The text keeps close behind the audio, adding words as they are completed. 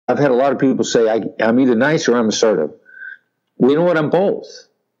I've had a lot of people say I'm either nice or I'm assertive. Well, you know what? I'm both.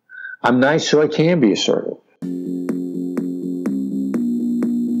 I'm nice so I can be assertive.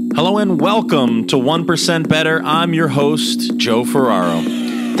 Hello and welcome to 1% Better. I'm your host, Joe Ferraro.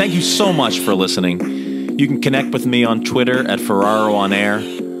 Thank you so much for listening. You can connect with me on Twitter at Ferraro on Air,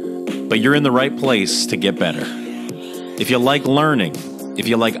 but you're in the right place to get better. If you like learning, if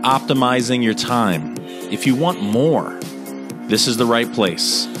you like optimizing your time, if you want more, this is the right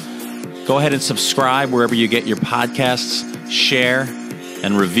place. Go ahead and subscribe wherever you get your podcasts, share,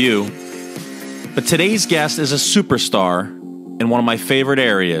 and review. But today's guest is a superstar in one of my favorite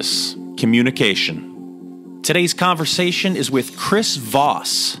areas, communication. Today's conversation is with Chris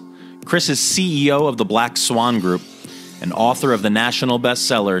Voss. Chris is CEO of the Black Swan Group and author of the national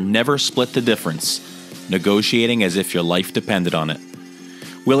bestseller, Never Split the Difference, Negotiating as if your life depended on it.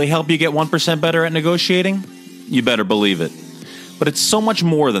 Will he help you get 1% better at negotiating? You better believe it. But it's so much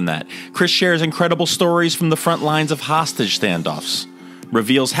more than that. Chris shares incredible stories from the front lines of hostage standoffs,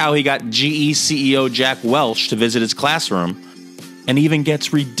 reveals how he got GE CEO Jack Welch to visit his classroom, and even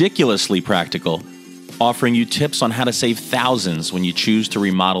gets ridiculously practical, offering you tips on how to save thousands when you choose to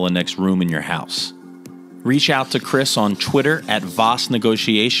remodel the next room in your house. Reach out to Chris on Twitter at Voss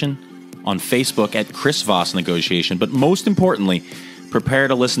Negotiation, on Facebook at Chris Voss Negotiation, but most importantly, prepare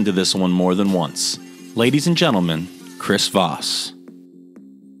to listen to this one more than once. Ladies and gentlemen, Chris Voss.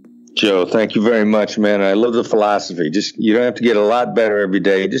 Joe, thank you very much, man. I love the philosophy. You don't have to get a lot better every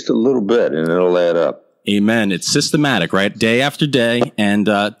day, just a little bit, and it'll add up. Amen. It's systematic, right? Day after day. And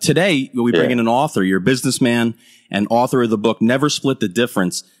today, we bring in an author. You're a businessman and author of the book, Never Split the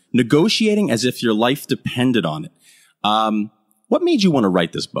Difference, Negotiating as if your life depended on it. What made you want to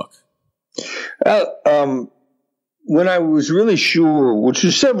write this book? When I was really sure, which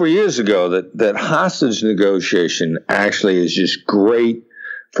was several years ago, that hostage negotiation actually is just great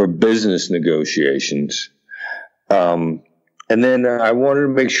for business negotiations. And then I wanted to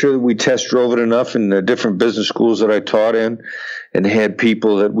make sure that we test drove it enough in the different business schools that I taught in and had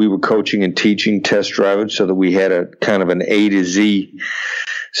people that we were coaching and teaching test drive it so that we had a kind of an A to Z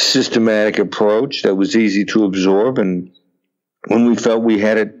systematic approach that was easy to absorb. And when we felt we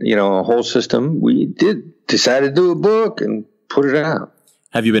had it, a whole system, we decided to do a book and put it out.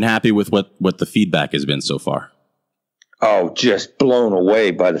 Have you been happy with what the feedback has been so far? Oh, just blown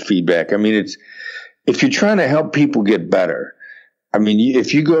away by the feedback. I mean, if you're trying to help people get better, I mean,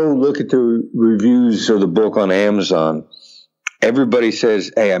 if you go look at the reviews of the book on Amazon, everybody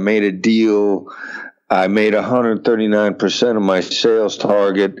says, hey, I made a deal. I made 139% of my sales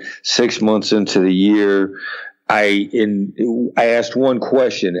target 6 months into the year. I asked one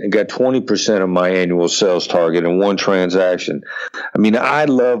question and got 20% of my annual sales target in one transaction. I mean, I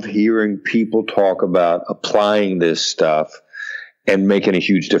love hearing people talk about applying this stuff and making a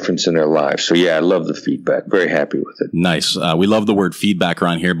huge difference in their lives. So, yeah, I love the feedback. Very happy with it. Nice. We love the word feedback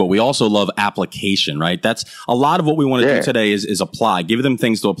around here, but we also love application, right? That's a lot of what we want to do today is apply. Give them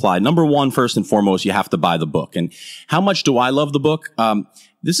things to apply. Number one, first and foremost, you have to buy the book. And how much do I love the book?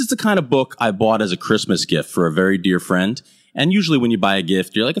 This is the kind of book I bought as a Christmas gift for a very dear friend. And usually when you buy a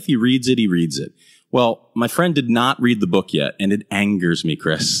gift, you're like, if he reads it, he reads it. Well, my friend did not read the book yet, and it angers me,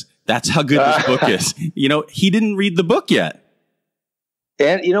 Chris. That's how good this book is. He didn't read the book yet.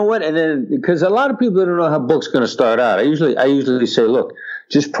 And you know what? And then, because a lot of people don't know how books going to start out. I usually say, look,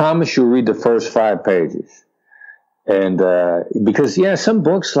 just promise you'll read the first 5 pages. And because, some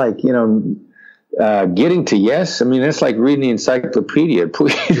books like, getting to yes, I mean, that's like reading the encyclopedia. It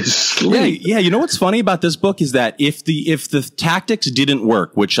put you to sleep. Yeah. You know what's funny about this book is that if the tactics didn't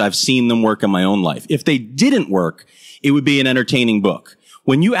work, which I've seen them work in my own life, if they didn't work, it would be an entertaining book.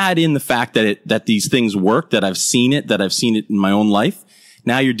 When you add in the fact that these things work, that I've seen it in my own life,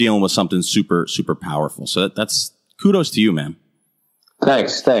 now you're dealing with something super, super powerful. So that's kudos to you, man.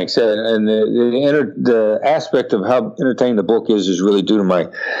 Thanks. And the aspect of how entertaining the book is really due to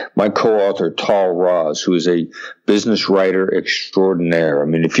my co-author, Tal Roz, who is a business writer extraordinaire. I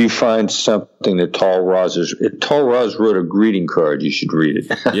mean, if you find something that Tal Roz wrote a greeting card, you should read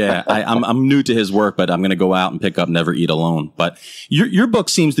it. Yeah, I'm new to his work, but I'm going to go out and pick up Never Eat Alone. But your book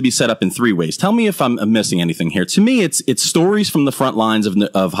seems to be set up in 3 ways. Tell me if I'm missing anything here. To me, it's stories from the front lines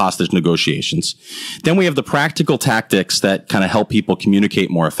of hostage negotiations. Then we have the practical tactics that kind of help people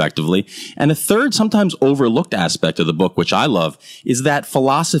communicate more effectively. And a third, sometimes overlooked aspect of the book, which I love, is that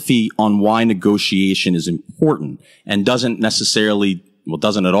philosophy on why negotiation is important and doesn't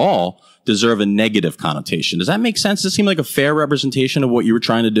at all deserve a negative connotation. Does that make sense? Does it seem like a fair representation of what you were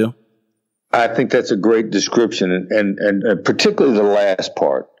trying to do? I think that's a great description, and particularly the last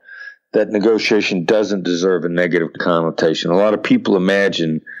part, that negotiation doesn't deserve a negative connotation. A lot of people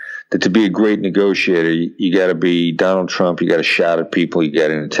imagine that to be a great negotiator, you got to be Donald Trump, you got to shout at people, you got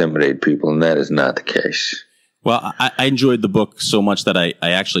to intimidate people, and that is not the case. Well, I enjoyed the book so much that I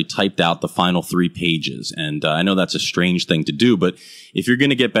actually typed out the final 3 pages. And I know that's a strange thing to do, but if you're going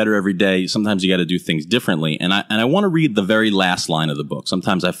to get better every day, sometimes you got to do things differently. And I want to read the very last line of the book.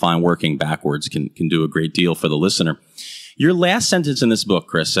 Sometimes I find working backwards can do a great deal for the listener. Your last sentence in this book,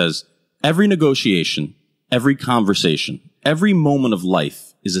 Chris, says, every negotiation, every conversation, every moment of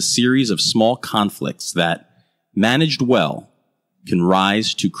life is a series of small conflicts that, managed well, can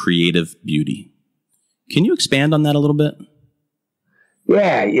rise to creative beauty. Can you expand on that a little bit?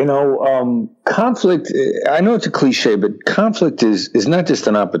 Yeah, conflict, I know it's a cliche, but conflict is not just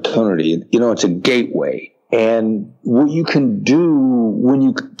an opportunity. It's a gateway. And what you can do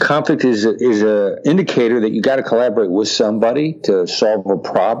when conflict is a indicator that you got to collaborate with somebody to solve a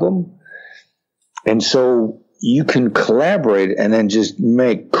problem. And so you can collaborate and then just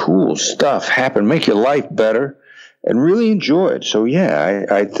make cool stuff happen, make your life better, and really enjoy it. So yeah,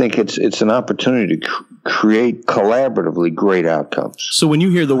 I think it's an opportunity to create collaboratively great outcomes. So when you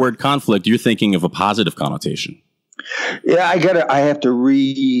hear the word conflict, you're thinking of a positive connotation. Yeah, I have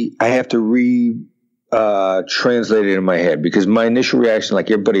to translate it in my head, because my initial reaction, like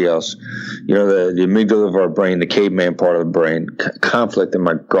everybody else, the amygdala of our brain, the caveman part of the brain, conflict, and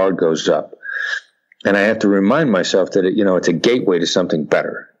my guard goes up. And I have to remind myself that it's a gateway to something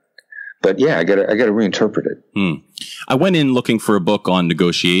better. But yeah, I gotta reinterpret it. I went in looking for a book on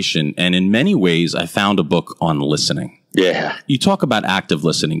negotiation, and in many ways, I found a book on listening. Yeah. You talk about active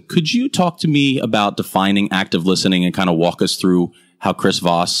listening. Could you talk to me about defining active listening and kind of walk us through how Chris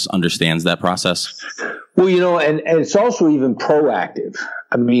Voss understands that process? Well, and it's also even proactive.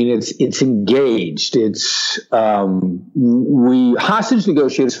 I mean, it's engaged. It's hostage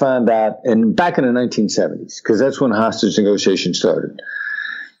negotiators found out, and back in the 1970s, because that's when hostage negotiation started,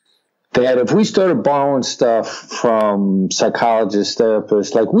 that if we started borrowing stuff from psychologists,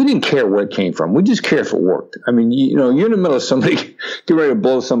 therapists, like, we didn't care where it came from. We just cared if it worked. I mean, you're in the middle of somebody get ready to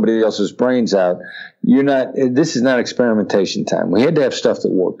blow somebody else's brains out. This is not experimentation time. We had to have stuff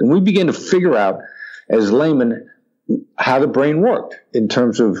that worked. And we began to figure out, as laymen, how the brain worked in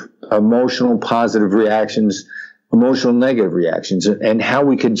terms of emotional positive reactions, emotional negative reactions, and how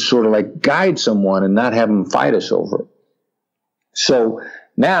we could sort of like guide someone and not have them fight us over it. So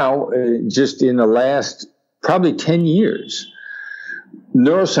now, just in the last probably 10 years,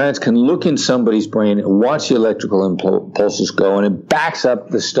 neuroscience can look in somebody's brain and watch the electrical impulses go, and it backs up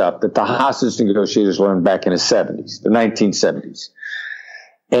the stuff that the hostage negotiators learned back in the 1970s.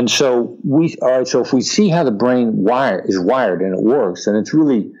 And so if we see how the brain is wired and it works, and it's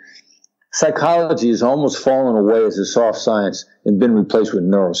really, psychology has almost fallen away as a soft science and been replaced with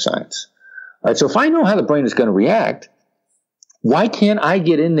neuroscience. All right, so if I know how the brain is going to react, why can't I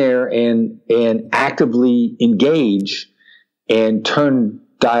get in there and actively engage and turn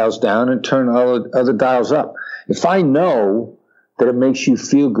dials down and turn other dials up? If I know that it makes you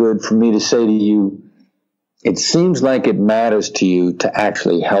feel good for me to say to you, it seems like it matters to you to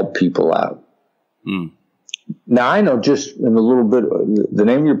actually help people out. Now, I know just in a little bit, the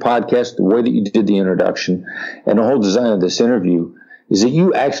name of your podcast, the way that you did the introduction, and the whole design of this interview is that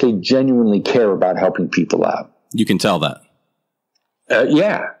you actually genuinely care about helping people out. You can tell that.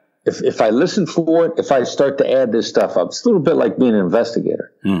 Yeah. If I listen for it, if I start to add this stuff up, it's a little bit like being an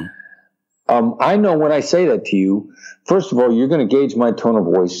investigator. I know when I say that to you, first of all, you're going to gauge my tone of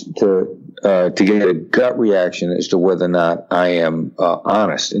voice to get a gut reaction as to whether or not I am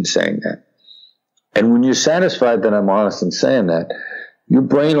honest in saying that. And when you're satisfied that I'm honest in saying that, your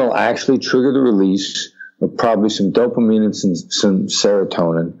brain will actually trigger the release of probably some dopamine and some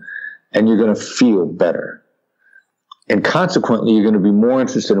serotonin, and you're going to feel better. And consequently, you're going to be more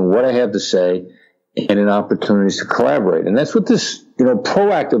interested in what I have to say and in opportunities to collaborate. And that's what this,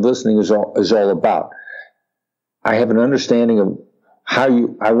 proactive listening is all about. I have an understanding of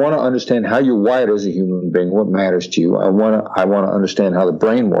I want to understand how you're wired as a human being, what matters to you. I want to understand how the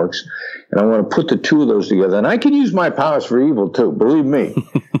brain works, and I want to put the two of those together. And I can use my powers for evil too, believe me.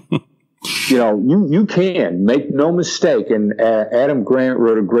 You can, make no mistake. And Adam Grant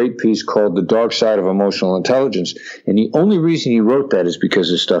wrote a great piece called The Dark Side of Emotional Intelligence. And the only reason he wrote that is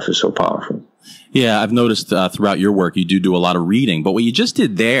because this stuff is so powerful. Yeah, I've noticed throughout your work, you do a lot of reading. But what you just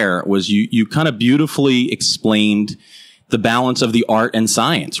did there was you kind of beautifully explained the balance of the art and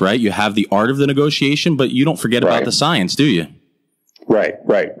science, right? You have the art of the negotiation, but you don't forget about the science, do you? Right.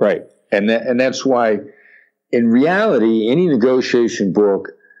 And that's why, in reality, any negotiation book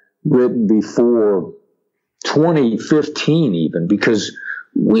written before 2015 even, because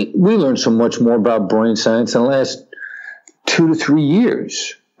we learned so much more about brain science in the last 2 to 3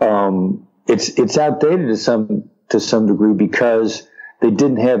 years. it's outdated to some degree because they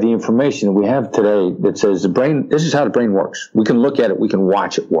didn't have the information that we have today that says this is how the brain works. We can look at it. We can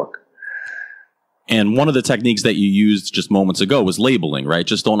watch it work. And one of the techniques that you used just moments ago was labeling, right?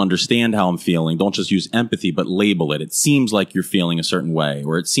 Just don't understand how I'm feeling. Don't just use empathy, but label it. It seems like you're feeling a certain way,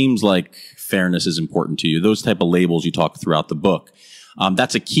 or it seems like fairness is important to you. Those type of labels you talk throughout the book.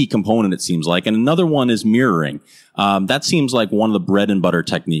 That's a key component, it seems like. And another one is mirroring. That seems like one of the bread and butter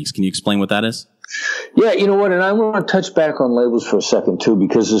techniques. Can you explain what that is? Yeah, you know what? And I want to touch back on labels for a second, too,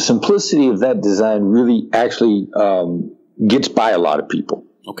 because the simplicity of that design really actually gets by a lot of people.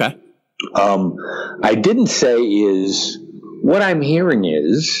 Okay. I didn't say is what I'm hearing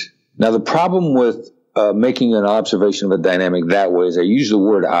is now the problem with making an observation of a dynamic that way is I use the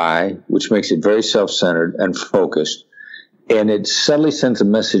word I, which makes it very self-centered and focused. And it subtly sends a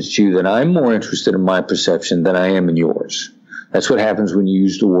message to you that I'm more interested in my perception than I am in yours. That's what happens when you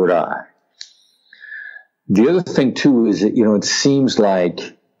use the word I. The other thing, too, is that, it seems like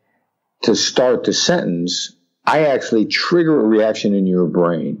to start the sentence, I actually trigger a reaction in your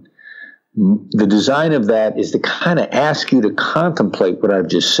brain. The design of that is to kind of ask you to contemplate what I've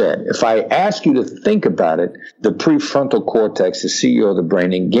just said. If I ask you to think about it, the prefrontal cortex, the CEO of the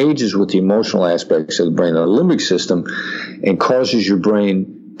brain, engages with the emotional aspects of the brain, the limbic system, and causes your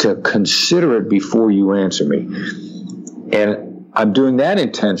brain to consider it before you answer me. And I'm doing that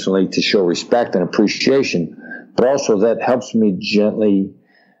intentionally to show respect and appreciation, but also that helps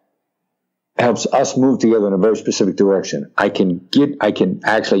us move together in a very specific direction. I can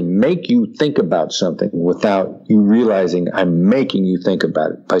actually make you think about something without you realizing I'm making you think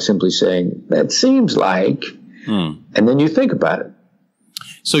about it by simply saying, that seems like, and then you think about it.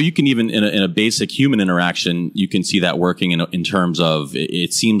 So you can even, in a basic human interaction, you can see that working in terms of,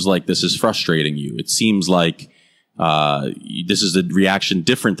 it seems like this is frustrating you. It seems like this is a reaction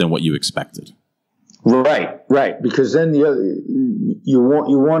different than what you expected. Right. Because then you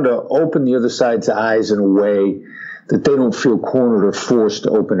want to open the other side's eyes in a way that they don't feel cornered or forced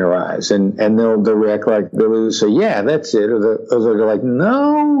to open their eyes, and they'll react like they'll say, "Yeah, that's it," or they're like,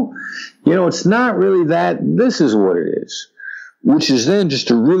 "No, it's not really that. This is what it is," which is then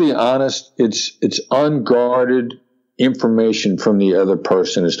just a really honest, it's unguarded information from the other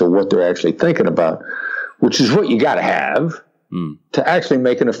person as to what they're actually thinking about, which is what you got to have to actually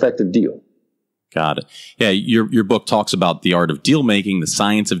make an effective deal. Got it. Yeah, your book talks about the art of deal making, the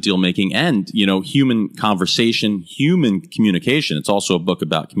science of deal making, and human conversation, human communication. It's also a book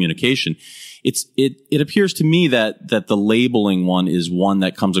about communication. It appears to me that the labeling one is one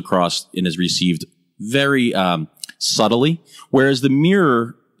that comes across and is received very subtly, whereas the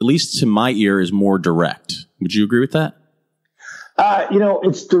mirror, at least to my ear, is more direct. Would you agree with that?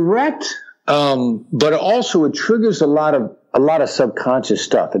 It's direct, but also it triggers a lot of subconscious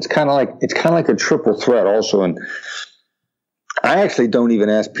stuff. It's kind of like a triple threat also. And I actually don't even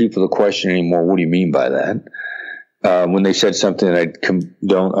ask people the question anymore, what do you mean by that? When they said something that I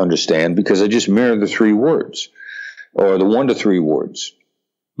don't understand, because I just mirror the 3 words or the 1 to 3 words.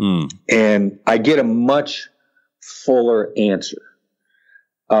 And I get a much fuller answer.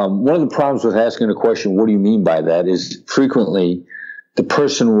 One of the problems with asking a question, what do you mean by that, is frequently the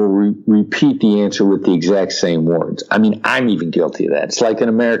person will repeat the answer with the exact same words. I mean, I'm even guilty of that. It's like an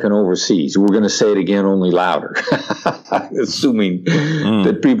American overseas. We're going to say it again, only louder, assuming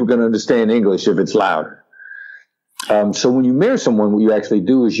that people can understand English if it's louder. So when you mirror someone, what you actually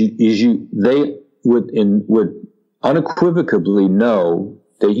do is they would unequivocally know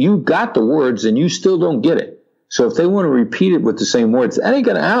that you got the words and you still don't get it. So if they want to repeat it with the same words, that ain't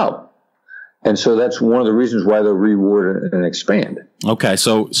going to help. And so that's one of the reasons why they'll reword and expand. Okay.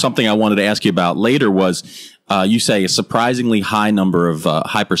 So something I wanted to ask you about later was, you say a surprisingly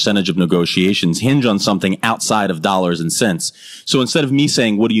high percentage of negotiations hinge on something outside of dollars and cents. So instead of me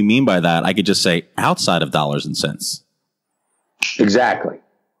saying, what do you mean by that? I could just say outside of dollars and cents. Exactly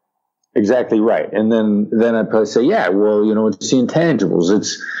right. And then I'd probably say, yeah, well, it's the intangibles.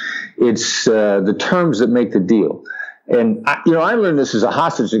 It's the terms that make the deal. And I learned this as a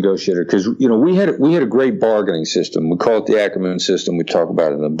hostage negotiator because we had a great bargaining system. We call it the Ackerman system. We talk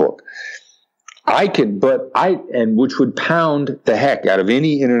about it in the book. Which would pound the heck out of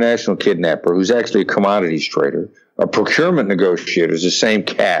any international kidnapper who's actually a commodities trader. A procurement negotiator is the same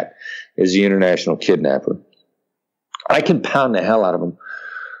cat as the international kidnapper. I can pound the hell out of them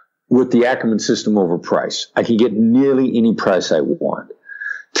with the Ackerman system over price. I can get nearly any price I want.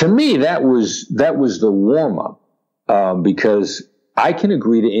 To me, that was the warm up. Because I can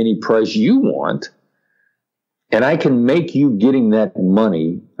agree to any price you want, and I can make you getting that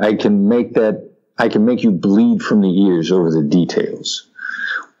money. I can make you bleed from the ears over the details.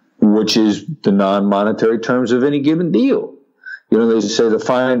 which is the non-monetary terms of any given deal. You know, they say the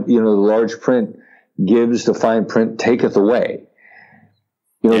large print gives, the fine print taketh away.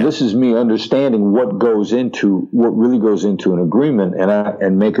 You know, This is me understanding what really goes into an agreement,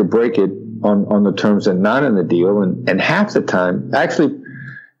 and make or break it on the terms that are not in the deal. And half the time, actually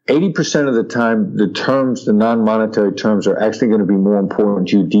 80% of the time, the non-monetary terms are actually going to be more important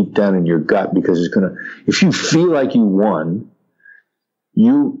to you deep down in your gut, because if you feel like you won,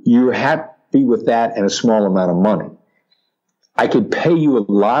 you're happy with that and a small amount of money. I could pay you a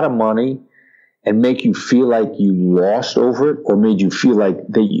lot of money and make you feel like you lost over it, or made you feel like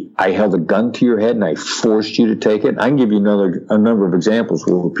I held a gun to your head and I forced you to take it. I can give you a number of examples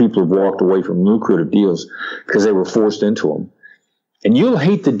where people have walked away from lucrative deals because they were forced into them. And you'll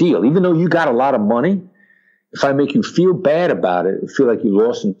hate the deal, even though you got a lot of money. If I make you feel bad about it, feel like you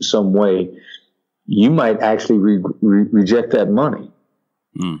lost in some way, you might actually reject that money.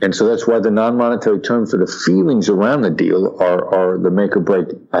 And so that's why the non-monetary terms, for the feelings around the deal, are the make or break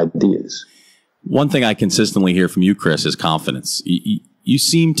ideas. One thing I consistently hear from you, Chris, is confidence. You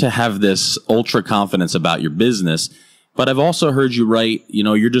seem to have this ultra confidence about your business, but I've also heard you write,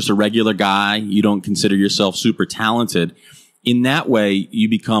 you're just a regular guy. You don't consider yourself super talented. In that way, you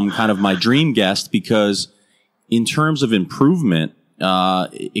become kind of my dream guest, because in terms of improvement,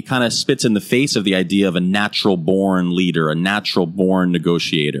 it kind of spits in the face of the idea of a natural born leader, a natural born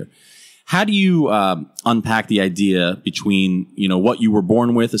negotiator. How do you unpack the idea between, what you were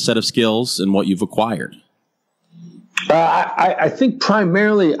born with, a set of skills, and what you've acquired? I think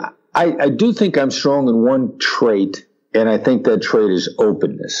primarily, I do think I'm strong in one trait, and I think that trait is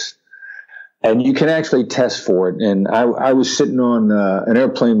openness. And you can actually test for it. And I was sitting on an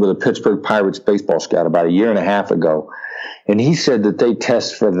airplane with a Pittsburgh Pirates baseball scout about a year and a half ago, and he said that they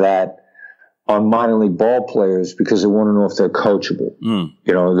test for that on minor league ball players because they want to know if they're coachable.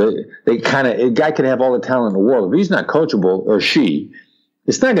 A guy can have all the talent in the world. If he's not coachable, or she,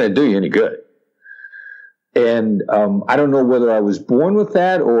 it's not going to do you any good. And I don't know whether I was born with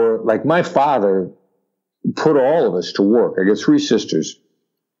that, or like my father put all of us to work. I got 3 sisters.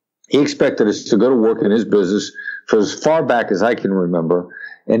 He expected us to go to work in his business for as far back as I can remember.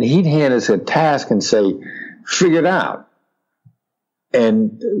 And he'd hand us a task and say, figure it out.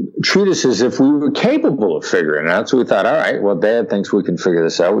 And treat us as if we were capable of figuring it out. So we thought, all right, well, Dad thinks we can figure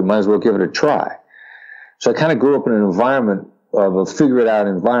this out. We might as well give it a try. So I kind of grew up in an environment of a figure it out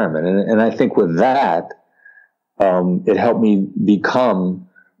environment. And I think with that, it helped me become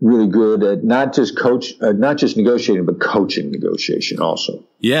really good at not just negotiating, but coaching negotiation also.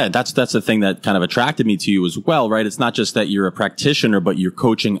 Yeah, that's the thing that kind of attracted me to you as well, right? It's not just that you're a practitioner, but you're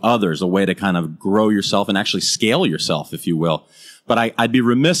coaching others, a way to kind of grow yourself and actually scale yourself, if you will. But I'd be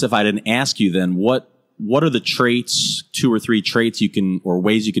remiss if I didn't ask you then, what are the traits, 2 or 3 traits or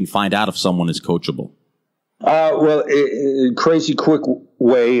ways you can find out if someone is coachable? Well, crazy quick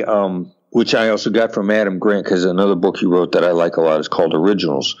way, which I also got from Adam Grant, because another book he wrote that I like a lot is called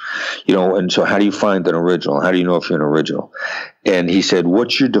Originals. And so how do you find an original? How do you know if you're an original? And he said,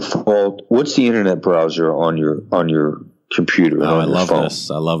 what's the internet browser on your computer? Oh, I love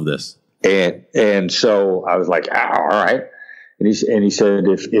this. I love this. And so I was like, all right. And he said,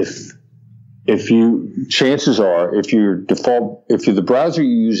 if the browser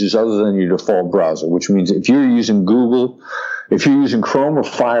you use is other than your default browser, which means if you're using Google, if you're using Chrome or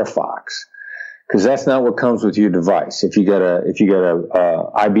Firefox, because that's not what comes with your device. If you got a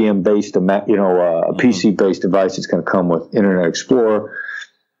IBM based, a PC based device, it's going to come with Internet Explorer.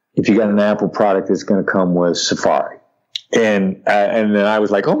 If you got an Apple product, it's going to come with Safari. And then I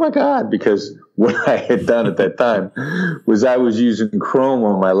was like, oh my God, because what I had done at that time was I was using Chrome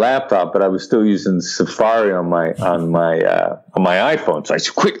on my laptop, but I was still using Safari on my iPhone. So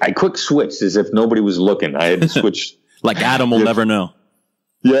I quick switched as if nobody was looking. I had to switch. Like Adam will never know.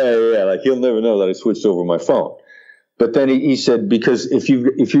 Yeah. Like he'll never know that I switched over my phone. But then he said, because if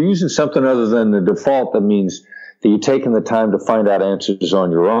you're using something other than the default, that means that you're taking the time to find out answers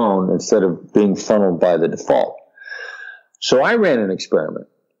on your own instead of being funneled by the default. So I ran an experiment.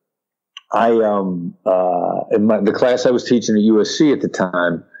 In the class I was teaching at USC at the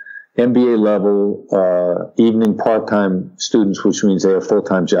time, MBA level, evening part-time students, which means they have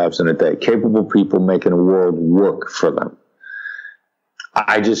full-time jobs in a day, capable people making the world work for them.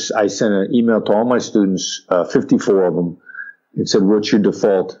 I sent an email to all my students, 54 of them, and said, what's your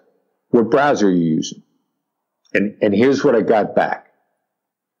default? What browser are you using? And here's what I got back.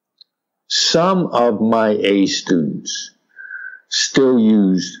 Some of my A students still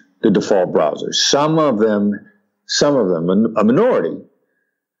used the default browser. Some of them, a minority,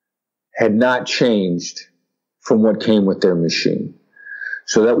 had not changed from what came with their machine.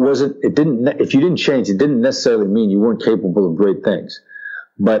 So that wasn't, it didn't, if you didn't change, it didn't necessarily mean you weren't capable of great things.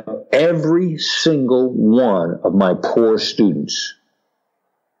 But every single one of my poor students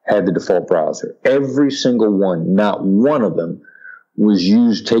had the default browser. Every single one, not one of them was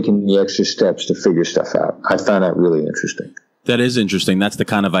taking the extra steps to figure stuff out. I found that really interesting. That is interesting. That's the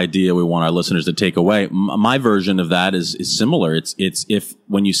kind of idea we want our listeners to take away. My version of that is similar. It's if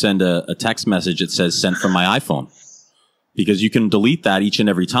when you send a text message, it says sent from my iPhone, because you can delete that each and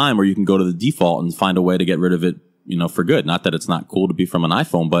every time, or you can go to the default and find a way to get rid of it, for good. Not that it's not cool to be from an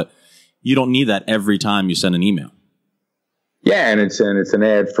iPhone, but you don't need that every time you send an email. Yeah, and it's an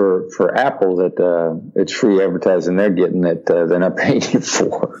ad for Apple that it's free advertising they're getting that they're not paying you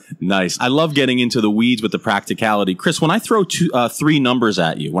for. Nice. I love getting into the weeds with the practicality. Chris, when I throw three numbers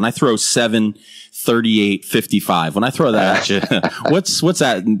at you, when I throw 7, 38, 55, when I throw that at you, what's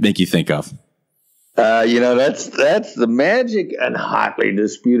that make you think of? That's the magic and hotly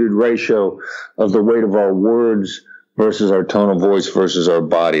disputed ratio of the weight of our words versus our tone of voice versus our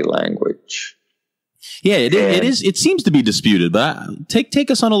body language. Yeah, it is. It seems to be disputed, but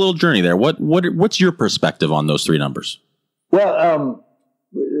take us on a little journey there. What's your perspective on those three numbers? Well,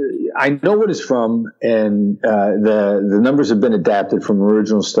 I know what it's from, and the numbers have been adapted from an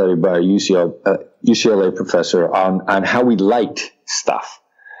original study by a UCLA professor on how we liked stuff.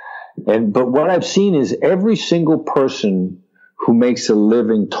 But what I've seen is every single person who makes a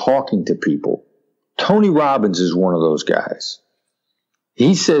living talking to people. Tony Robbins is one of those guys.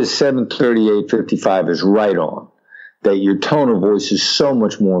 He says 7:38:55 is right on, that your tone of voice is so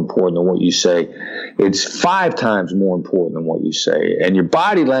much more important than what you say. It's 5 times more important than what you say. And your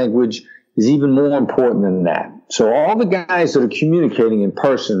body language is even more important than that. So all the guys that are communicating in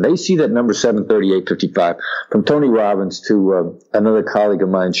person, they see that number 7:38:55 from Tony Robbins to another colleague of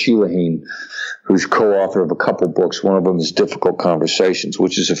mine, Sheila Heen, who's co-author of a couple books. One of them is Difficult Conversations,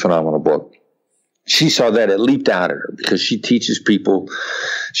 which is a phenomenal book. She saw that, it leaped out at her because she teaches people.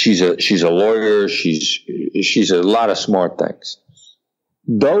 She's a lawyer. She's a lot of smart things.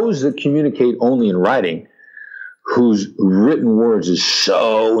 Those that communicate only in writing, whose written words is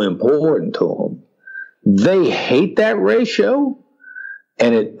so important to them, they hate that ratio,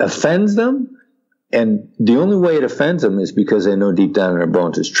 and it offends them. And the only way it offends them is because they know deep down in their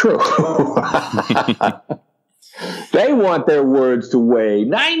bones it's true. They want their words to weigh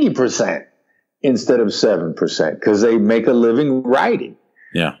 90%. Instead of 7%, because they make a living writing.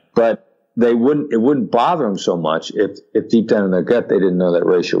 Yeah. But it wouldn't bother them so much if deep down in their gut they didn't know that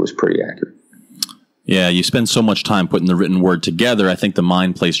ratio was pretty accurate. Yeah, you spend so much time putting the written word together. I think the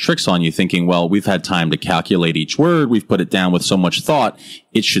mind plays tricks on you, thinking, well, we've had time to calculate each word. We've put it down with so much thought.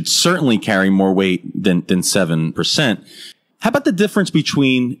 It should certainly carry more weight than 7%. How about the difference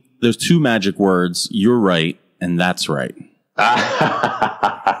between those two magic words, you're right, and that's right?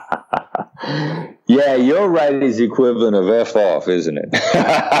 Yeah, you're right is the equivalent of F off, isn't it?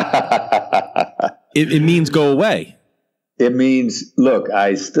 It means go away. It means, look,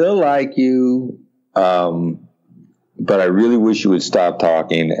 I still like you, but I really wish you would stop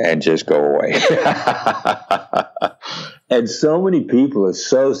talking and just go away. And so many people are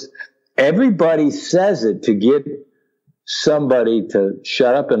everybody says it to get somebody to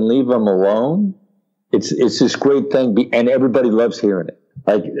shut up and leave them alone. It's this great thing, and everybody loves hearing it.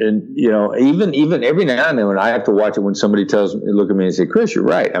 Like, and even every now and then when I have to watch it, when somebody look at me and say, Chris, you're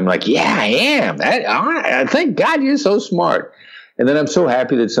right. I'm like, yeah, I am. I thank God you're so smart. And then I'm so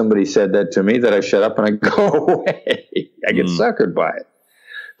happy that somebody said that to me that I shut up and I go away. I get suckered by it.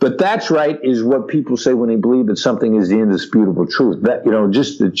 But that's right is what people say when they believe that something is the indisputable truth. That,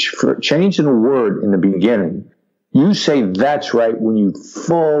 just the changing a word in the beginning. You say that's right when you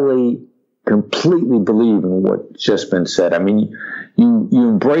fully, completely believe in what's just been said. I mean, you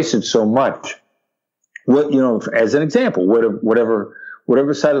embrace it so much. As an example, whatever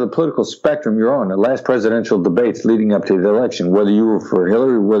side of the political spectrum you're on, the last presidential debates leading up to the election, whether you were for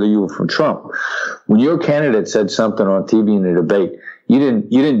Hillary or whether you were for Trump, when your candidate said something on TV in a debate, you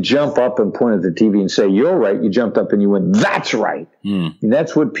didn't jump up and point at the TV and say, you're right. You jumped up and you went, that's right. And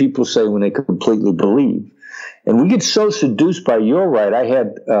that's what people say when they completely believe. And we get so seduced by you're right.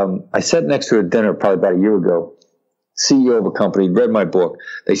 I sat next to a dinner probably about a year ago, CEO of a company, read my book.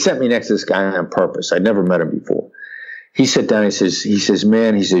 They sent me next to this guy on purpose. I'd never met him before. He sat down, he says,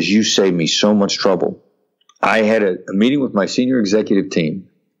 man, you saved me so much trouble. I had a meeting with my senior executive team,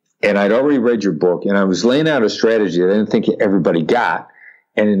 and I'd already read your book, and I was laying out a strategy that I didn't think everybody got.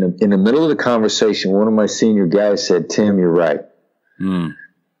 And in the middle of the conversation, one of my senior guys said, Tim, you're right. And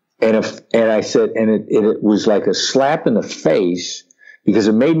I said, and it was like a slap in the face, because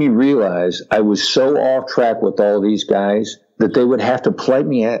it made me realize I was so off track with all these guys that they would have to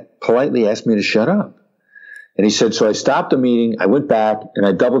politely ask me to shut up. And he said, so I stopped the meeting, I went back, and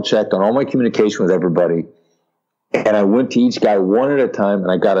I double-checked on all my communication with everybody, and I went to each guy one at a time,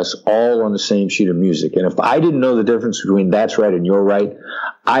 and I got us all on the same sheet of music. And if I didn't know the difference between that's right and you're right,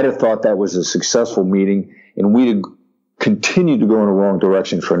 I'd have thought that was a successful meeting, and we'd have continued to go in the wrong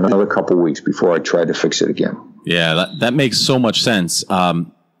direction for another couple of weeks before I tried to fix it again. Yeah, that makes so much sense.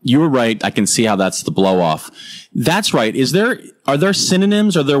 You were right. I can see how that's the blow off. That's right. Are there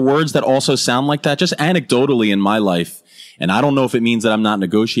synonyms? Are there words that also sound like that? Just anecdotally in my life, and I don't know if it means that I'm not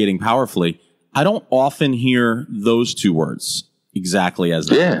negotiating powerfully, I don't often hear those two words exactly as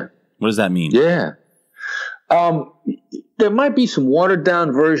that. Yeah. What does that mean? Yeah. There might be some watered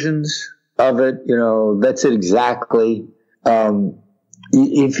down versions of it. You know, that's it exactly.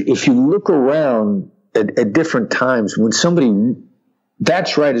 If you look around at different times, when somebody,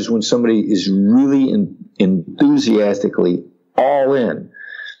 that's right, is when somebody is really enthusiastically all in,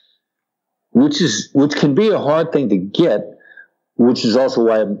 which can be a hard thing to get, which is also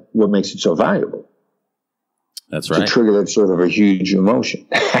what makes it so valuable. That's right. To trigger that sort of a huge emotion.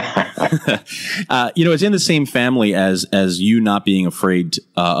 It's in the same family as you not being afraid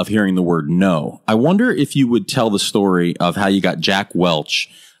of hearing the word no. I wonder if you would tell the story of how you got Jack Welch,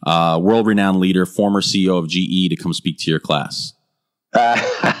 world-renowned leader, former CEO of GE, to come speak to your class.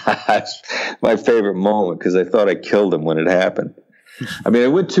 That's my favorite moment because I thought I killed him when it happened. I mean, I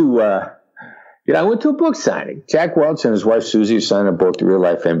went to a book signing. Jack Welch and his wife Susie signed a book, The Real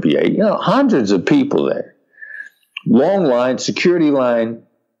Life MBA. You know, hundreds of people there. Long line, security line,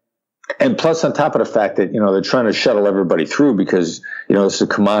 and plus on top of the fact that, they're trying to shuttle everybody through because, it's a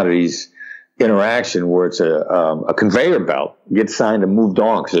commodities interaction where it's a conveyor belt. You get signed and moved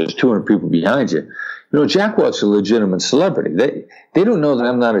on because there's 200 people behind you. Jack Welch is a legitimate celebrity. They don't know that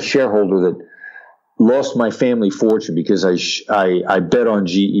I'm not a shareholder that lost my family fortune because I bet on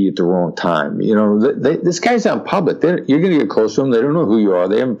GE at the wrong time. This guy's out in public. You're going to get close to him. They don't know who you are.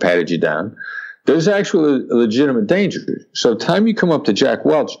 They haven't patted you down. There's actually a legitimate danger. So time you come up to Jack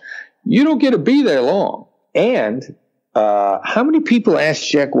Welch, you don't get to be there long. And how many people asked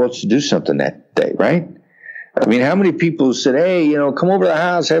Jack Welch to do something that day, right? I mean, how many people said, hey, come over to the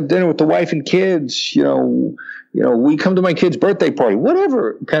house, have dinner with the wife and kids, we come to my kid's birthday party,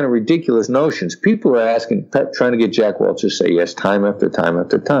 whatever kind of ridiculous notions. People are asking, trying to get Jack Welch to say yes time after time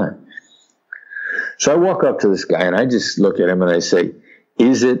after time. So I walk up to this guy and I just look at him and I say,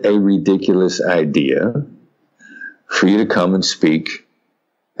 is it a ridiculous idea for you to come and speak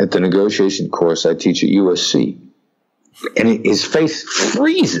at the negotiation course I teach at USC? And his face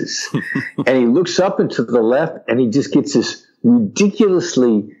freezes and he looks up and to the left and he just gets this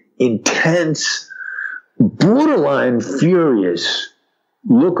ridiculously intense, borderline furious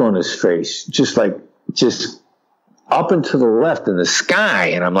look on his face, just up and to the left in the sky.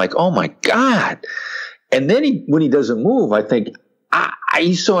 And I'm like, oh my God. And then when he doesn't move, I think,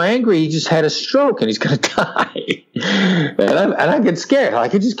 he's so angry he just had a stroke and he's going to die. and I get scared. I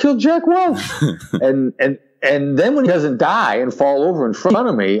could just kill Jack Welch. And then when he doesn't die and fall over in front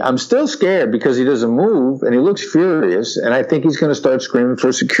of me, I'm still scared because he doesn't move and he looks furious. And I think he's going to start screaming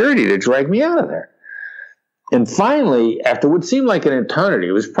for security to drag me out of there. And finally, after what seemed like an eternity,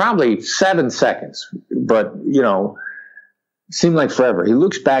 it was probably 7 seconds, but, seemed like forever. He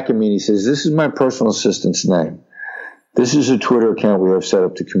looks back at me and he says, this is my personal assistant's name. This is a Twitter account we have set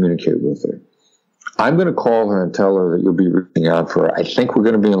up to communicate with her. I'm going to call her and tell her that you'll be reaching out for her. I think we're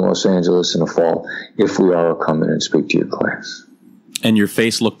going to be in Los Angeles in the fall. If we are, I'll come in and speak to your class. And your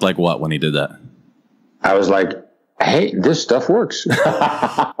face looked like what when he did that? I was like, hey, this stuff works.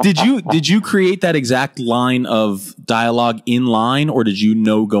 Did you create that exact line of dialogue in line, or did you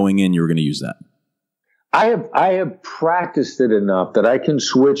know going in you were going to use that? I have practiced it enough that I can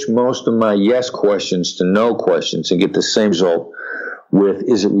switch most of my yes questions to no questions and get the same result with,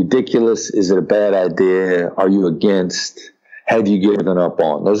 is it ridiculous? Is it a bad idea? Are you against? Have you given up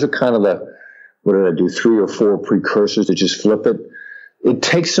on? Those are kind of what did I do, 3 or 4 precursors to just flip it. It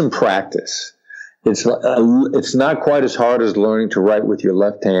takes some practice. It's not quite as hard as learning to write with your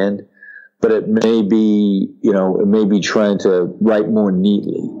left hand, but it may be, trying to write more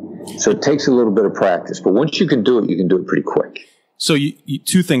neatly. So it takes a little bit of practice, but once you can do it pretty quick. So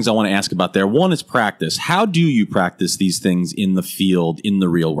two things I want to ask about there. One is practice. How do you practice these things in the field, in the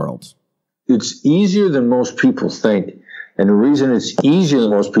real world? It's easier than most people think. And the reason it's easier than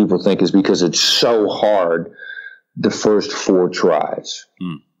most people think is because it's so hard the first 4 tries.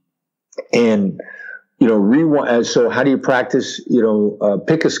 And, rewind. So how do you practice?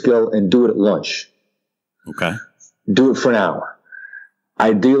 Pick a skill and do it at lunch. Okay. Do it for an hour.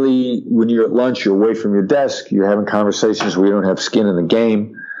 Ideally, when you're at lunch, you're away from your desk, you're having conversations where you don't have skin in the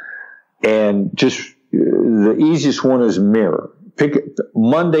game. And just the easiest one is mirror.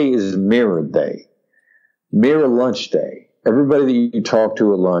 Monday is mirror day, mirror lunch day. Everybody that you talk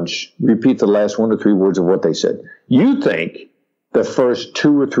to at lunch, repeat the last 1 to 3 words of what they said. You think the first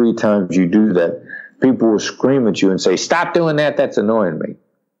 2 or 3 times you do that, people will scream at you and say, "Stop doing that. That's annoying me."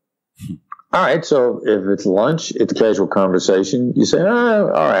 All right, so if it's lunch, it's a casual conversation. You say, "Oh,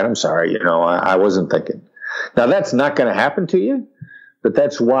 all right, I'm sorry. I wasn't thinking." Now, that's not going to happen to you, but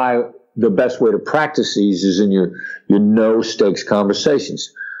that's why the best way to practice these is in your no-stakes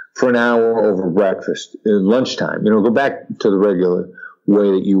conversations for an hour over breakfast, lunchtime. Go back to the regular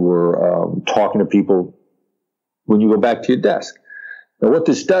way that you were talking to people when you go back to your desk. Now, what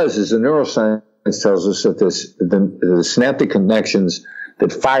this does is the neuroscience tells us that the synaptic connections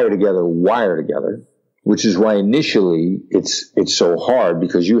that fire together wire together, which is why initially it's so hard,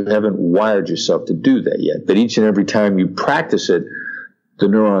 because you haven't wired yourself to do that yet. But each and every time you practice it, the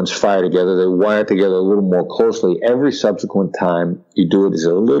neurons fire together. They wire together a little more closely. Every subsequent time you do it is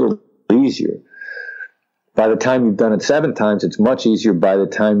a little easier. By the time you've done it 7 times, it's much easier. By the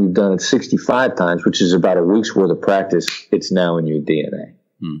time you've done it 65 times, which is about a week's worth of practice, it's now in your DNA.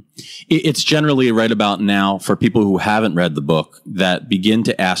 It's generally right about now, for people who haven't read the book, that begin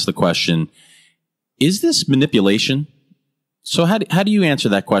to ask the question, is this manipulation? So how do you answer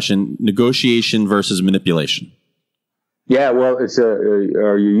that question, negotiation versus manipulation? Yeah, well, it's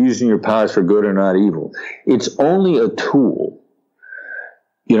are you using your powers for good or not evil? It's only a tool.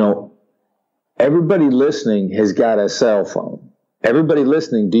 Everybody listening has got a cell phone. Everybody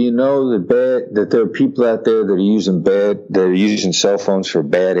listening, do you know that there are people out there that are using cell phones for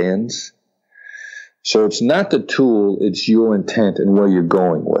bad ends? So it's not the tool, it's your intent and where you're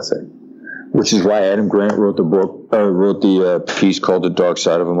going with it. Which is why Adam Grant wrote the piece called The Dark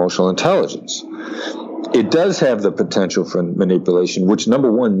Side of Emotional Intelligence. It does have the potential for manipulation, which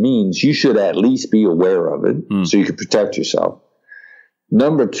number one means you should at least be aware of it so you can protect yourself.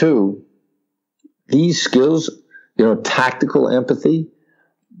 Number two, these skills, tactical empathy,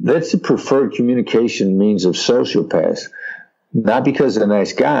 that's the preferred communication means of sociopaths, not because they're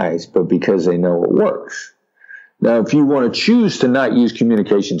nice guys, but because they know it works. Now, if you want to choose to not use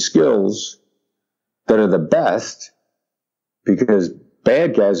communication skills that are the best because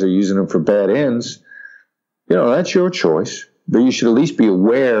bad guys are using them for bad ends, that's your choice, but you should at least be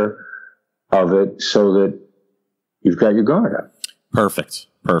aware of it so that you've got your guard up. Perfect.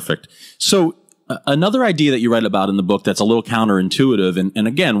 So another idea that you write about in the book that's a little counterintuitive, and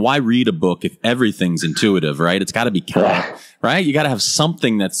again, why read a book if everything's intuitive, right? It's got to be right? You got to have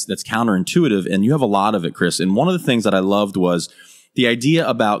something that's counterintuitive, and you have a lot of it, Chris. And one of the things that I loved was the idea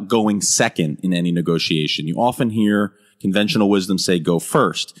about going second in any negotiation. You often hear conventional wisdom say go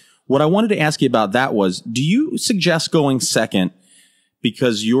first. What I wanted to ask you about that was, do you suggest going second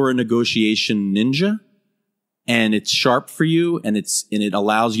because you're a negotiation ninja and it's sharp for you and it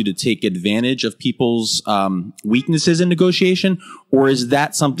allows you to take advantage of people's weaknesses in negotiation? Or is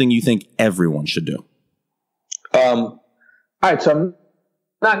that something you think everyone should do? All right. So I'm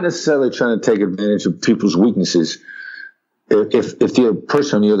not necessarily trying to take advantage of people's weaknesses. If the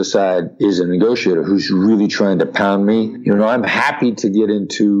person on the other side is a negotiator who's really trying to pound me, I'm happy to get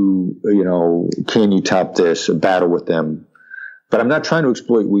into, can you top this, a battle with them. But I'm not trying to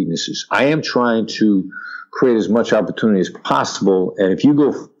exploit weaknesses. I am trying to create as much opportunity as possible. And if you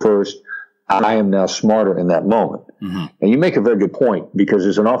go first, I am now smarter in that moment. Mm-hmm. And you make a very good point, because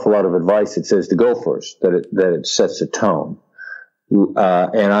there's an awful lot of advice that says to go first, that it sets a tone.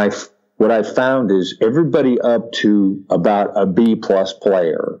 What I've found is everybody up to about a B+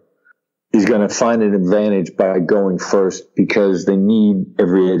 player is going to find an advantage by going first, because they need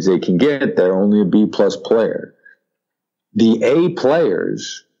every edge they can get. They're only a B+ player. The A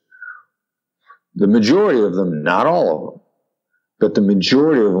players, the majority of them, not all of them, but the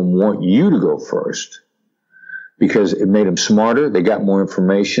majority of them want you to go first, because it made them smarter. They got more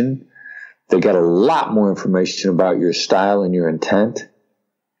information. They got a lot more information about your style and your intent.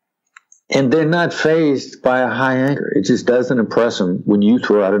 And they're not fazed by a high anchor. It just doesn't impress them when you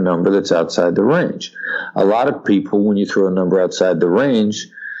throw out a number that's outside the range. A lot of people, when you throw a number outside the range,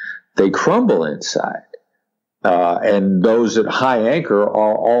 they crumble inside. And those at high anchor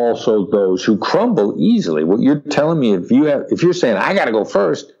are also those who crumble easily. What you're telling me, if you're saying, I got to go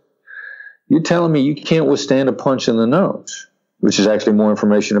first, you're telling me you can't withstand a punch in the nose, which is actually more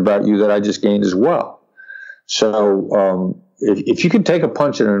information about you that I just gained as well. So, if you can take a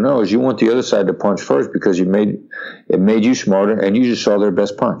punch in the nose, you want the other side to punch first, because it made you smarter and you just saw their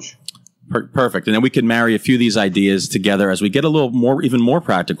best punch. Perfect. And then we could marry a few of these ideas together as we get a little more, even more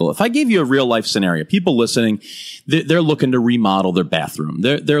practical. If I gave you a real life scenario, people listening, they're looking to remodel their bathroom.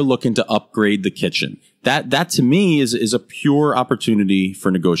 They're looking to upgrade the kitchen. That to me is a pure opportunity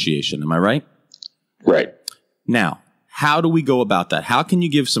for negotiation. Am I right? Right. Now, how do we go about that? How can you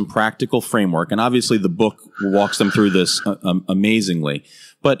give some practical framework? And obviously the book walks them through this amazingly.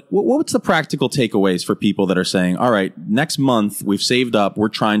 But what's the practical takeaways for people that are saying, all right, next month we've saved up. We're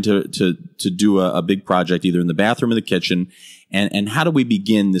trying to do a big project either in the bathroom or the kitchen. And how do we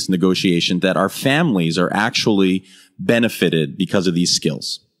begin this negotiation that our families are actually benefited because of these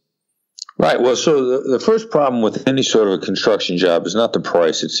skills? Right. Well, so the first problem with any sort of a construction job is not the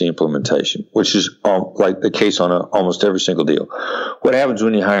price, it's the implementation, which is like the case on almost every single deal. What happens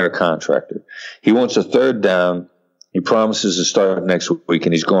when you hire a contractor? He wants a third down. He promises to start next week,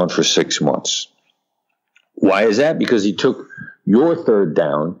 and he's gone for 6 months. Why is that? Because he took your third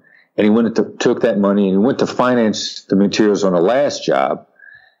down, and he took that money, and he went to finance the materials on the last job.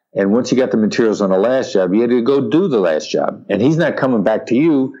 And once he got the materials on the last job, he had to go do the last job. And he's not coming back to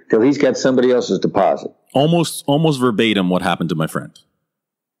you till he's got somebody else's deposit. Almost verbatim what happened to my friend.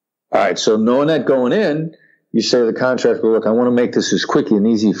 All right, so knowing that going in, you say to the contractor, look, I want to make this as quick and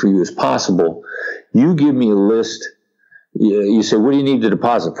easy for you as possible. You give me a list. You say, what do you need the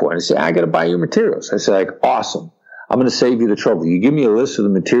deposit for? And I say, I got to buy your materials. I say, like, awesome. I'm going to save you the trouble. You give me a list of the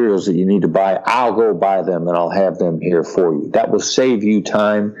materials that you need to buy. I'll go buy them and I'll have them here for you. That will save you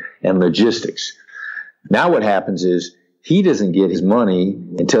time and logistics. Now what happens is he doesn't get his money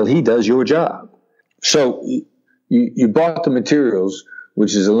until he does your job. So you bought the materials,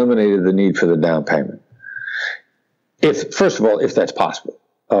 which has eliminated the need for the down payment. First of all, if that's possible.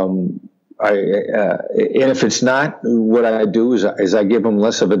 And if it's not, what I do is I give them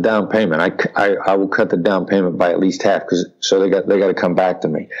less of a down payment. I will cut the down payment by at least half, so they got to come back to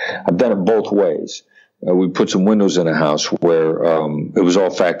me. I've done it both ways. We put some windows in a house where it was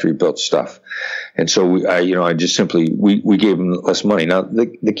all factory built stuff, and so I just simply we gave them less money. Now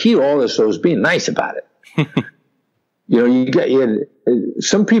the key to all this though is being nice about it.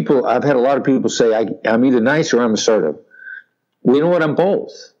 Some people. I've had a lot of people say I'm either nice or I'm assertive. Well, you know what? I'm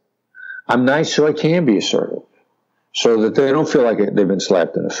both. I'm nice so I can be assertive, so that they don't feel like they've been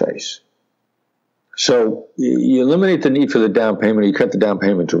slapped in the face. So you eliminate the need for the down payment. You cut the down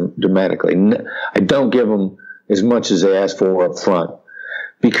payment dramatically. I don't give them as much as they ask for up front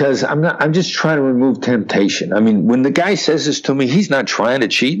because I'm just trying to remove temptation. I mean, when the guy says this to me, he's not trying to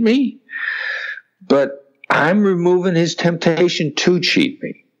cheat me, but I'm removing his temptation to cheat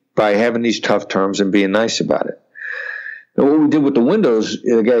me by having these tough terms and being nice about it. And what we did with the windows,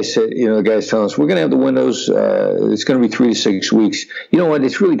 the guy said, the guy's telling us, we're going to have the windows, it's going to be 3 to 6 weeks. You know what?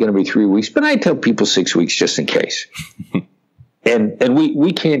 It's really going to be 3 weeks, but I tell people 6 weeks just in case. and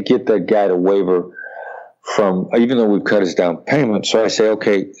we can't get that guy to waiver from, even though we've cut his down payment. So I say,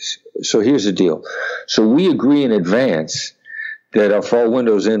 okay, so here's the deal. So we agree in advance that our fall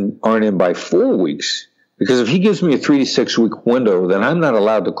windows aren't in by 4 weeks. Because if he gives me a 3 to 6 week window, then I'm not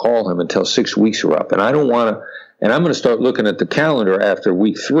allowed to call him until 6 weeks are up. And I don't want to. And I'm going to start looking at the calendar after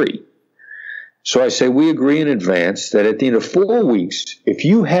week 3. So I say we agree in advance that at the end of 4 weeks, if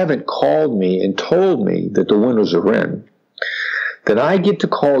you haven't called me and told me that the windows are in, then I get to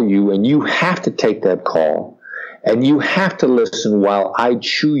call you and you have to take that call and you have to listen while I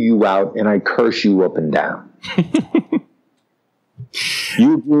chew you out and I curse you up and down.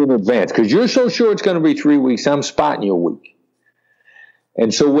 You agree in advance because you're so sure it's going to be 3 weeks. I'm spotting you a week.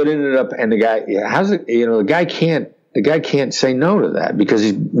 And so what ended up, and the guy can't say no to that because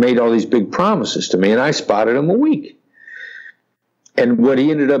he's made all these big promises to me, and I spotted him a week. And what he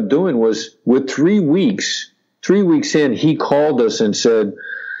ended up doing was, with 3 weeks in, he called us and said,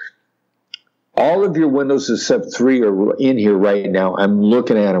 all of your windows except 3 are in here right now. I'm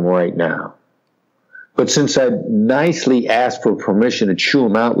looking at them right now. But since I nicely asked for permission to chew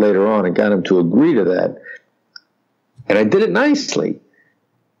him out later on and got him to agree to that, and I did it nicely,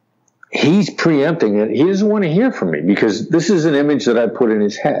 he's preempting it. He doesn't want to hear from me because this is an image that I put in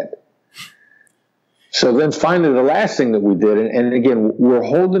his head. So then finally the last thing that we did, and again, we're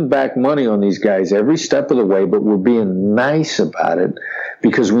holding back money on these guys every step of the way, but we're being nice about it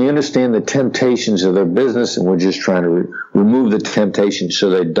because we understand the temptations of their business and we're just trying to remove the temptation so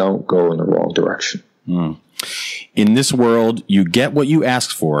they don't go in the wrong direction. In this world, you get what you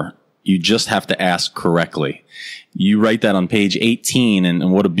ask for. You just have to ask correctly. You write that on page 18,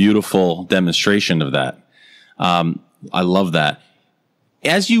 and what a beautiful demonstration of that. I love that.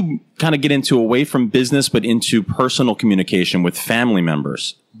 As you kind of get into away from business, but into personal communication with family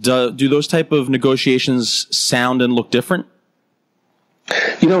members, do those type of negotiations sound and look different?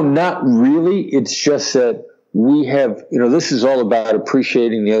 Not really. It's just that we have, this is all about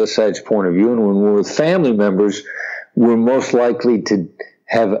appreciating the other side's point of view. And when we're with family members, we're most likely to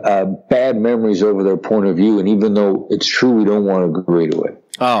have bad memories over their point of view. And even though it's true, we don't want to agree to it.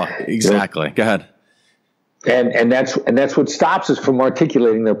 Oh, exactly. Go ahead. And that's what stops us from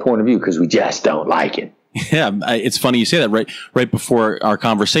articulating their point of view, because we just don't like it. Yeah, it's funny you say that. Right before our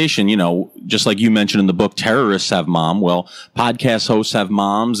conversation, just like you mentioned in the book, terrorists have mom. Well, podcast hosts have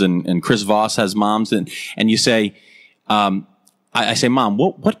moms, and Chris Voss has moms, and you say, I say, Mom,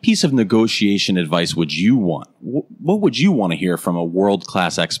 what piece of negotiation advice would you want? What would you want to hear from a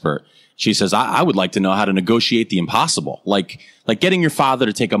world-class expert? She says, I would like to know how to negotiate the impossible, like getting your father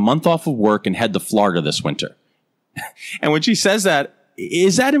to take a month off of work and head to Florida this winter. And when she says that,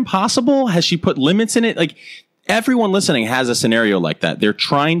 is that impossible? Has she put limits in it? Like, everyone listening has a scenario like that. They're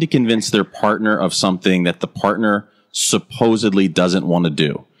trying to convince their partner of something that the partner supposedly doesn't want to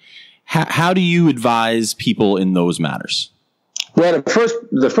do. How do you advise people in those matters? Well,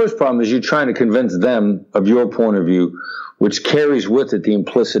 the first problem is you're trying to convince them of your point of view, which carries with it the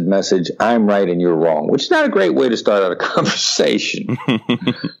implicit message, I'm right and you're wrong, which is not a great way to start out a conversation.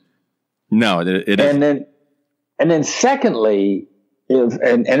 No, it is. And then secondly,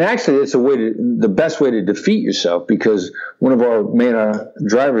 and actually it's the best way to defeat yourself, because one of our main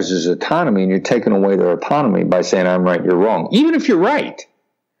drivers is autonomy, and you're taking away their autonomy by saying, I'm right, you're wrong. Even if you're right,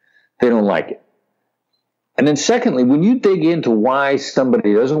 they don't like it. And then secondly, when you dig into why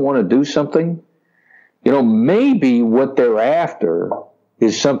somebody doesn't want to do something, maybe what they're after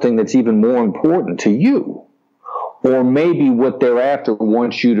is something that's even more important to you. Or maybe what they're after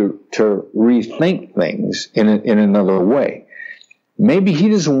wants you to rethink things in another way. Maybe he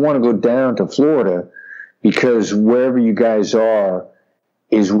doesn't want to go down to Florida because wherever you guys are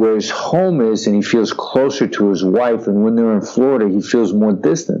is where his home is, and he feels closer to his wife. And when they're in Florida, he feels more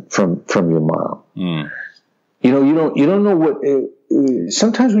distant from your mom. Mm. You don't know what.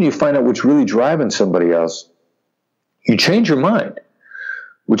 Sometimes when you find out what's really driving somebody else, you change your mind.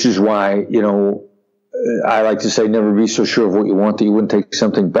 Which is why I like to say, never be so sure of what you want that you wouldn't take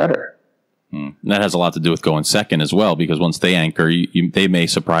something better. And that has a lot to do with going second as well, because once they anchor, they may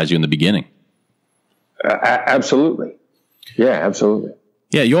surprise you in the beginning. Absolutely. Yeah, absolutely.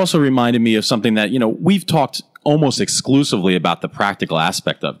 Yeah, you also reminded me of something that, we've talked almost exclusively about the practical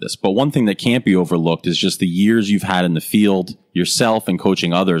aspect of this, but one thing that can't be overlooked is just the years you've had in the field yourself and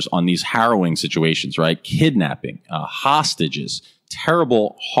coaching others on these harrowing situations, right? Kidnapping, hostages,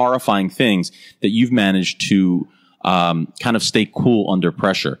 terrible, horrifying things that you've managed to kind of stay cool under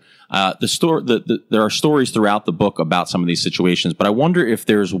pressure. There are stories throughout the book about some of these situations, but I wonder if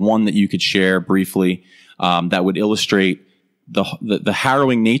there's one that you could share briefly that would illustrate the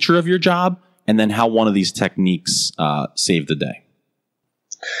harrowing nature of your job, and then how one of these techniques saved the day.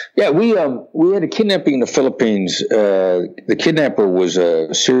 Yeah, we had a kidnapping in the Philippines. The kidnapper was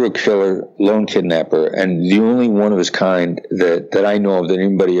a serial killer, lone kidnapper, and the only one of his kind that I know of that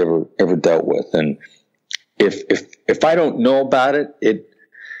anybody ever dealt with. And if I don't know about it,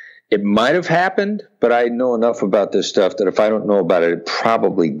 it might have happened, but I know enough about this stuff that if I don't know about it, it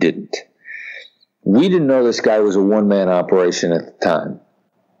probably didn't. We didn't know this guy was a one-man operation at the time.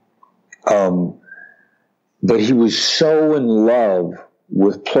 But he was so in love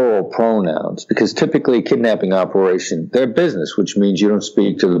with plural pronouns, because typically a kidnapping operation, they're business, which means you don't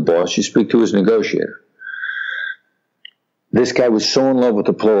speak to the boss, you speak to his negotiator. This guy was so in love with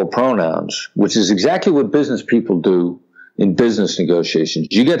the plural pronouns, which is exactly what business people do in business negotiations.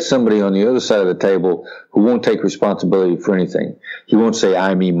 You get somebody on the other side of the table who won't take responsibility for anything. He won't say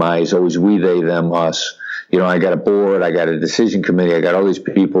I, me, my. He's always we, they, them, us. I got a board, I got a decision committee, I got all these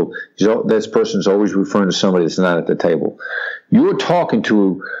people. This person's always referring to somebody that's not at the table. You're talking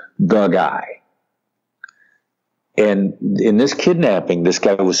to the guy. And in this kidnapping, this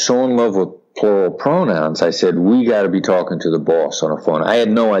guy was so in love with plural pronouns, I said, we got to be talking to the boss on the phone. I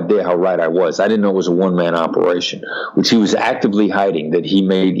had no idea how right I was. I didn't know it was a one-man operation, which he was actively hiding, that he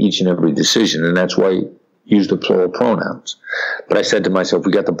made each and every decision, and that's why he used the plural pronouns. But I said to myself,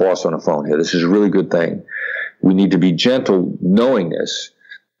 we got the boss on the phone here. This is a really good thing. We need to be gentle knowing this,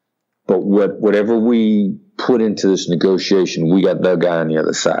 but whatever we put into this negotiation, we got the guy on the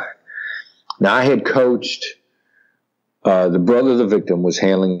other side. Now, I had coached the brother of the victim was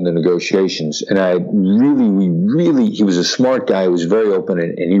handling the negotiations, and he was a smart guy. He was very open,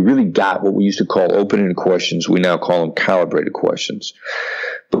 and he really got what we used to call open-ended questions. We now call them calibrated questions.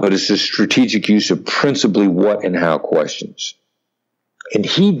 But it's a strategic use of principally what and how questions. And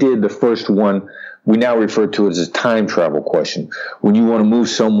he did the first one. We now refer to it as a time travel question. When you want to move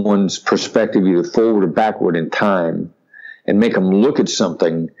someone's perspective either forward or backward in time, and make them look at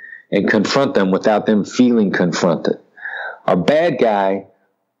something and confront them without them feeling confronted. Our bad guy,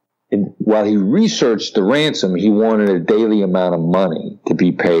 while he researched the ransom, he wanted a daily amount of money to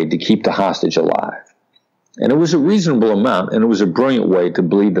be paid to keep the hostage alive. And it was a reasonable amount, and it was a brilliant way to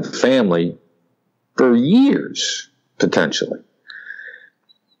bleed the family for years, potentially.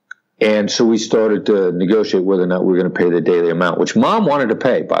 And so we started to negotiate whether or not we were going to pay the daily amount, which Mom wanted to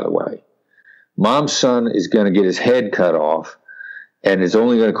pay, by the way. Mom's son is going to get his head cut off, and it's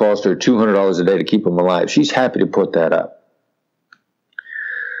only going to cost her $200 a day to keep him alive. She's happy to put that up.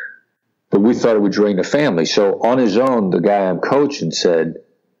 But we thought it would drain the family. So on his own, the guy I'm coaching said,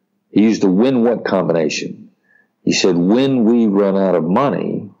 he used the win-what combination. He said, when we run out of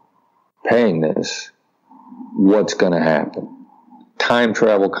money paying this, what's going to happen? Time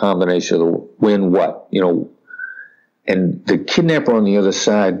travel combination of the win-what, And the kidnapper on the other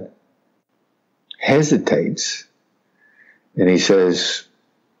side hesitates. And he says,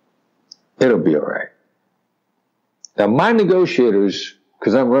 it'll be all right. Now, my negotiators,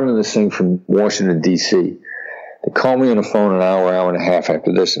 because I'm running this thing from Washington, D.C., they called me on the phone an hour and a half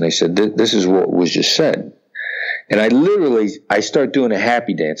after this, and they said, this is what was just said. And I start doing a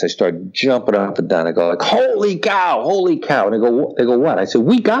happy dance. I start jumping up and down. I go like, holy cow, holy cow. And they go, what? I said,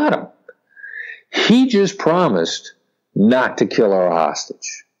 we got him. He just promised not to kill our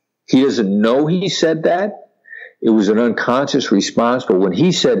hostage. He doesn't know he said that. It was an unconscious response, but when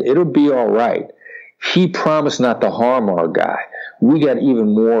he said, it'll be all right, he promised not to harm our guy. We got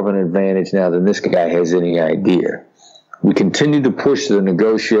even more of an advantage now than this guy has any idea. We continued to push the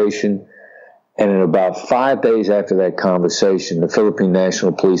negotiation, and in about 5 days after that conversation, the Philippine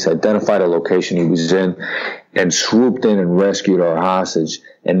National Police identified a location he was in and swooped in and rescued our hostage.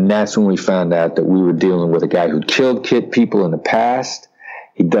 And that's when we found out that we were dealing with a guy who'd killed people in the past.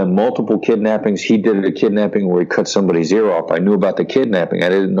 He'd done multiple kidnappings. He did a kidnapping where he cut somebody's ear off. I knew about the kidnapping. I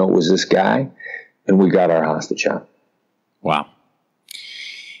didn't know it was this guy. And we got our hostage out. Wow.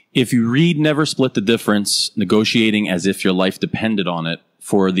 If you read Never Split the Difference, Negotiating as If Your Life Depended on It,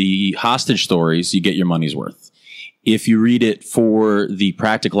 for the hostage stories, you get your money's worth. If you read it for the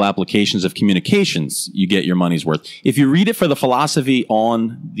practical applications of communications, you get your money's worth. If you read it for the philosophy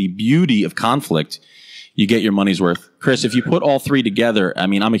on the beauty of conflict, you get your money's worth. Chris, if you put all three together, I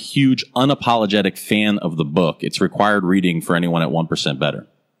mean, I'm a huge unapologetic fan of the book. It's required reading for anyone at 1% Better.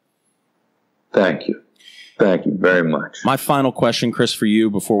 Thank you. Thank you very much. My final question, Chris, for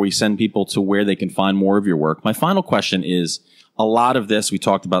you before we send people to where they can find more of your work. My final question is, a lot of this, we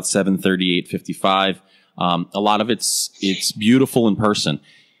talked about 73855. A lot of it's beautiful in person.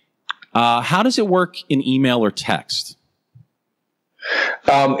 How does it work in email or text?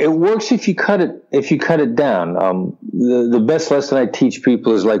 It works if you cut it down. The best lesson I teach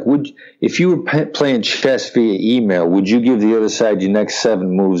people is like, if you were playing chess via email, would you give the other side your next 7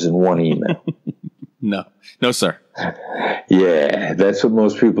 moves in one email? No, sir. Yeah, that's what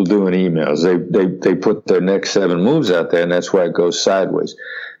most people do in emails. They put their next 7 moves out there, and that's why it goes sideways.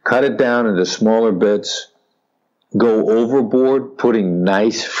 Cut it down into smaller bits. Go overboard, putting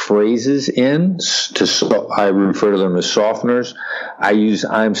nice phrases in. I refer to them as softeners. I use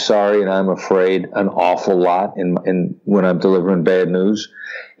 "I'm sorry" and "I'm afraid" an awful lot when I'm delivering bad news.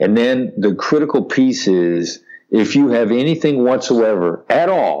 And then the critical piece is, if you have anything whatsoever at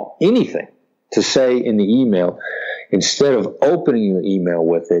all, anything to say in the email, instead of opening your email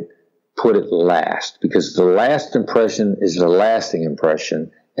with it, put it last, because the last impression is the lasting impression,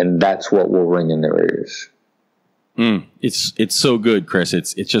 and that's what will ring in their ears. It's so good, Chris.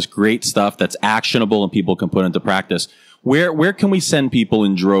 It's just great stuff that's actionable and people can put into practice. Where can we send people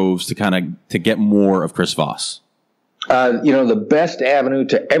in droves to get more of Chris Voss? The best avenue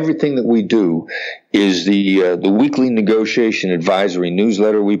to everything that we do is the weekly negotiation advisory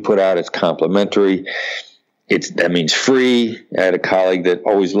newsletter we put out. It's complimentary. That means free. I had a colleague that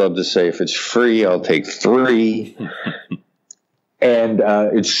always loved to say, if it's free, I'll take 3. And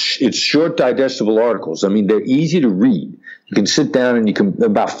it's short, digestible articles. I mean, they're easy to read. You can sit down and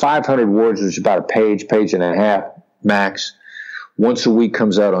about 500 words, which is about a page and a half max. Once a week,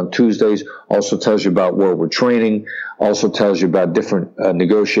 comes out on Tuesdays. Also tells you about where we're training. Also tells you about different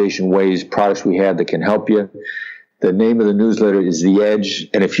negotiation ways, products we have that can help you. The name of the newsletter is The Edge.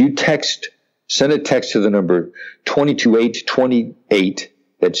 And if you send a text to the number 22828,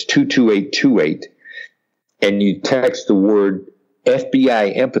 that's 22828, and you text the word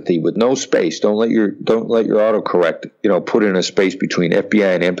FBI empathy with no space. Don't let your autocorrect, put in a space between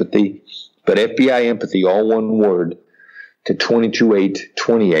FBI and empathy, but FBI empathy, all one word, to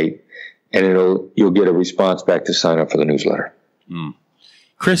 22828, and you'll get a response back to sign up for the newsletter.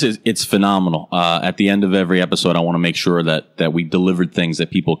 Chris, it's phenomenal. At the end of every episode, I want to make sure that we delivered things that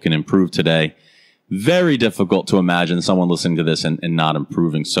people can improve today. Very difficult to imagine someone listening to this and not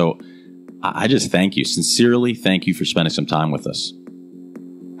improving. So I just thank you. Sincerely, thank you for spending some time with us.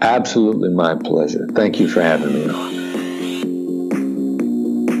 Absolutely my pleasure. Thank you for having me on.